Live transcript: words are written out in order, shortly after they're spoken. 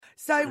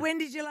So when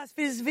did you last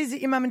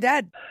visit your mum and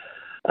dad?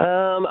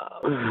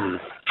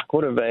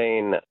 Would have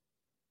been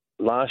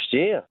last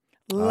year.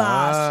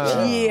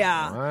 Last year.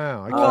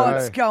 Wow. Okay.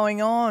 What's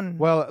going on?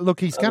 Well, look,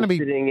 he's going to be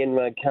sitting in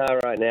my car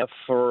right now,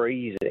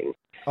 freezing.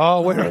 Oh,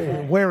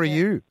 where are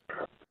you?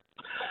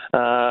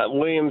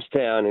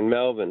 Williamstown in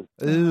Melbourne.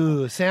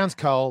 Ooh, sounds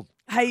cold.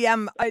 Hey,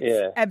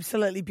 it's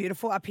absolutely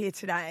beautiful up here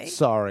today.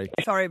 Sorry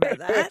about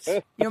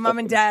that. Your mum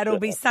and dad will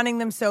be sunning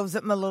themselves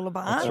at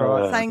Mooloolaba. That's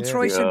right. Saying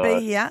Troy should be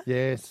here.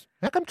 Yes.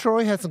 How come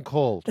Troy hasn't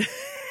called?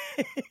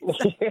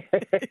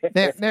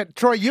 Now,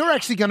 Troy, you're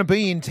actually going to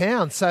be in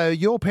town, so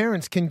your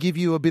parents can give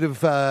you a bit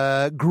of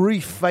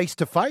grief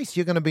face-to-face.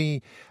 You're going to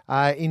be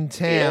in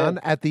town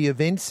at the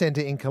event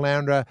centre in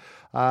Caloundra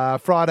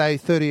Friday,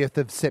 30th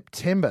of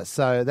September,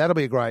 so that'll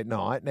be a great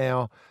night.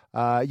 Now,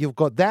 you've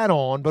got that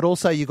on, but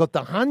also you've got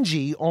the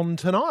Hungy on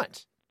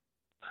tonight.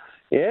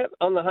 Yeah,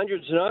 on the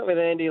 100 tonight with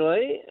Andy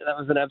Lee. That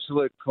was an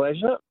absolute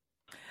pleasure.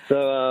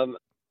 So,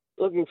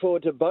 looking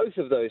forward to both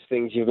of those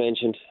things you've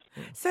mentioned.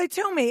 So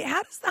tell me,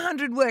 how does the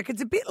 100 work?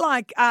 It's a bit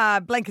like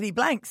blankety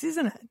blanks,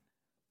 isn't it?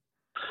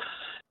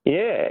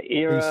 Yeah,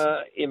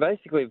 you're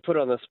basically put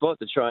on the spot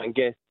to try and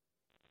guess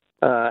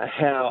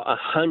how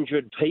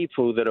 100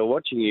 people that are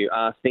watching you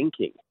are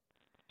thinking.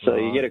 So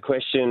you get a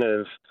question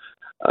of,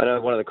 I know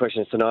one of the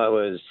questions tonight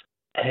was,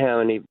 how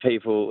many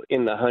people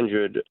in the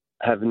 100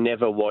 have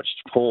never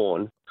watched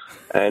porn?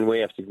 And we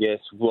have to guess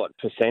what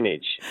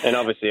percentage. And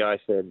obviously I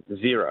said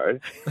 0.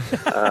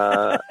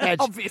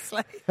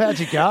 Obviously. How'd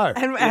you go?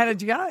 And how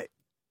did you go?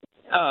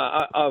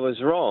 I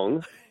was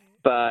wrong,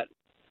 but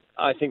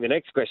I think the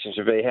next question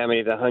should be how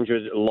many of the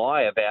 100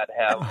 lie about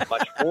how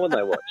much porn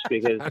they watch,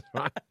 because...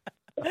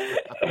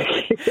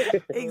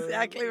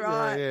 Exactly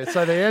right. Yeah.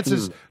 So the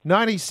answer's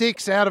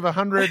 96 out of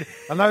 100,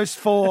 and those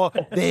 4,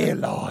 they're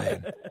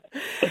lying.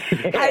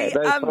 Those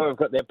 4 have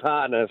got their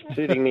partner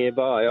sitting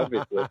nearby,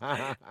 obviously.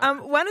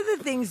 One of the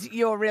things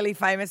you're really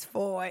famous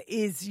for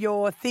is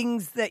your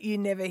things that you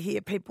never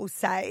hear people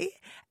say.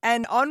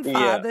 And on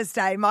Father's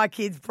Day, my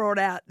kids brought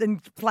out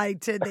and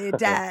played to their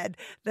dad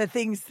the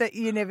things that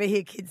you never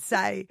hear kids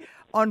say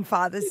on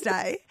Father's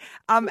Day.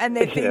 And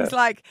they're things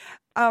like...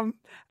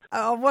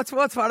 what's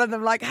one of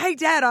them? Like, hey,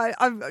 Dad,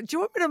 do you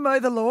want me to mow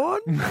the lawn?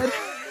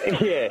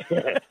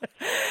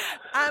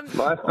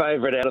 My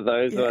favourite out of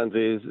those ones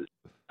is,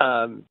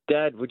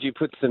 Dad, would you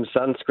put some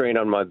sunscreen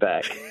on my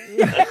back?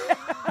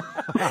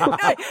 No,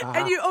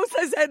 and you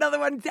also say another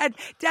one, Dad,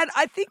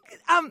 I think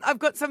I've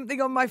got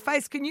something on my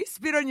face. Can you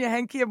spit on your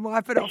hanky and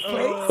wipe it off,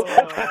 please?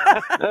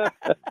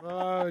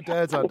 Oh,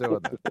 Dad's not doing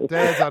that.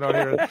 Dad's not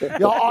hearing it.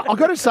 Yeah, I've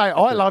got to say,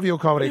 I love your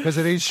comedy because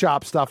it is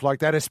sharp stuff like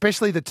that,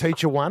 especially the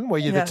teacher one where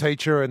you're the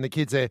teacher and the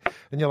kids there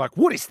and you're like,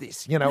 what is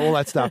this? You know, all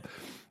that stuff.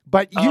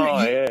 But your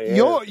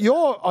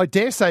I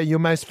dare say your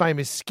most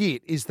famous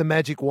skit is the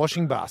magic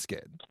washing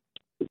basket.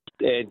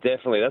 Yeah,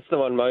 definitely. That's the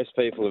one most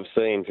people have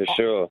seen for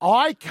sure.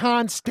 I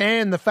can't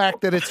stand the fact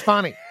that it's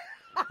funny.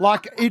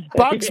 Like, it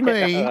bugs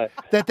me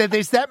that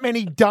there's that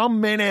many dumb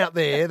men out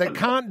there that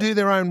can't do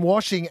their own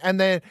washing,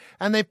 and their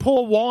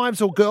poor wives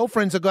or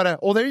girlfriends have got to,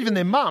 or they're even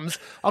their mums,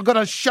 have got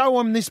to show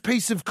them this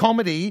piece of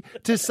comedy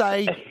to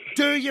say,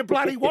 do your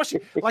bloody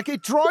washing. Like,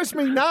 it drives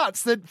me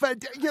nuts that,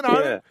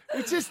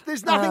 it's just,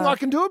 there's nothing I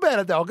can do about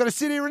it, though. I've got to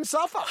sit here and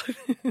suffer.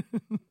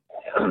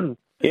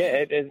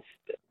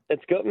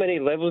 It's got many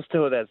levels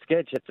to it, that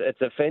sketch. It's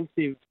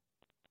offensive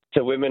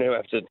to women who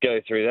have to go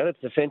through that.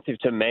 It's offensive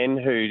to men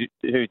who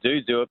do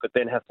it but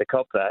then have to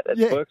cop that.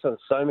 It works on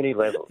so many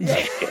levels.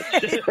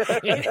 It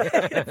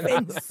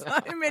offends so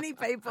many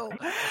people.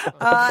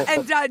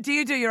 And do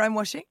you do your own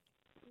washing?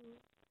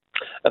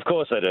 Of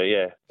course I do,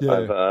 yeah.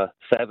 I've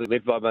sadly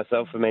lived by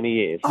myself for many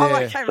years. Oh,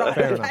 okay, right.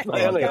 Fair enough.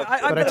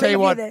 But I tell you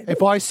what,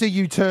 if I see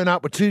you turn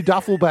up with 2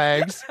 duffel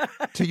bags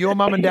to your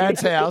mum and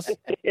dad's house...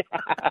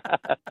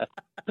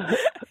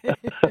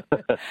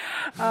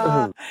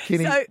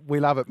 Kinne, we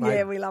love it, mate.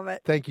 Yeah, we love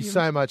it. Thank you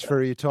so much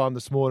for your time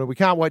this morning. We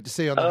can't wait to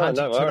see you on the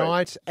 100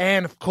 tonight.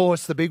 And, of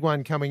course, the big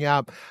one coming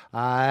up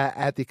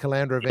at the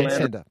Caloundra Event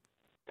Centre.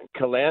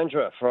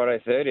 Caloundra,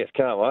 Friday 30th.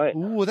 Can't wait.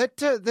 Ooh, that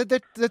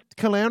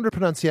Caloundra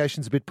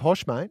pronunciation's a bit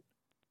posh, mate.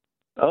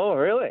 Oh,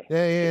 really?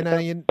 Yeah, no,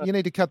 you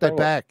need to cut that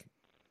back.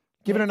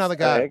 Give it another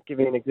go. Give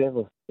me an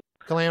example.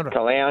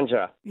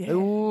 Caloundra. Yeah.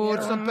 Ooh,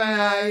 it's not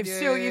bad.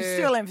 You've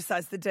still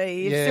emphasised the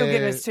D. You've still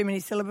given us too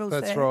many syllables.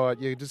 That's right.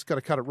 You just got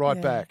to cut it right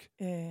back.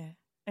 Yeah.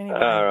 Anyway.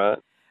 All right.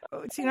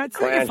 It's not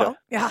your fault.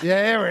 Yeah,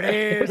 there it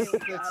is.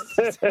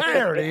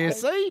 There it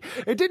is. See?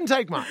 It didn't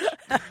take much.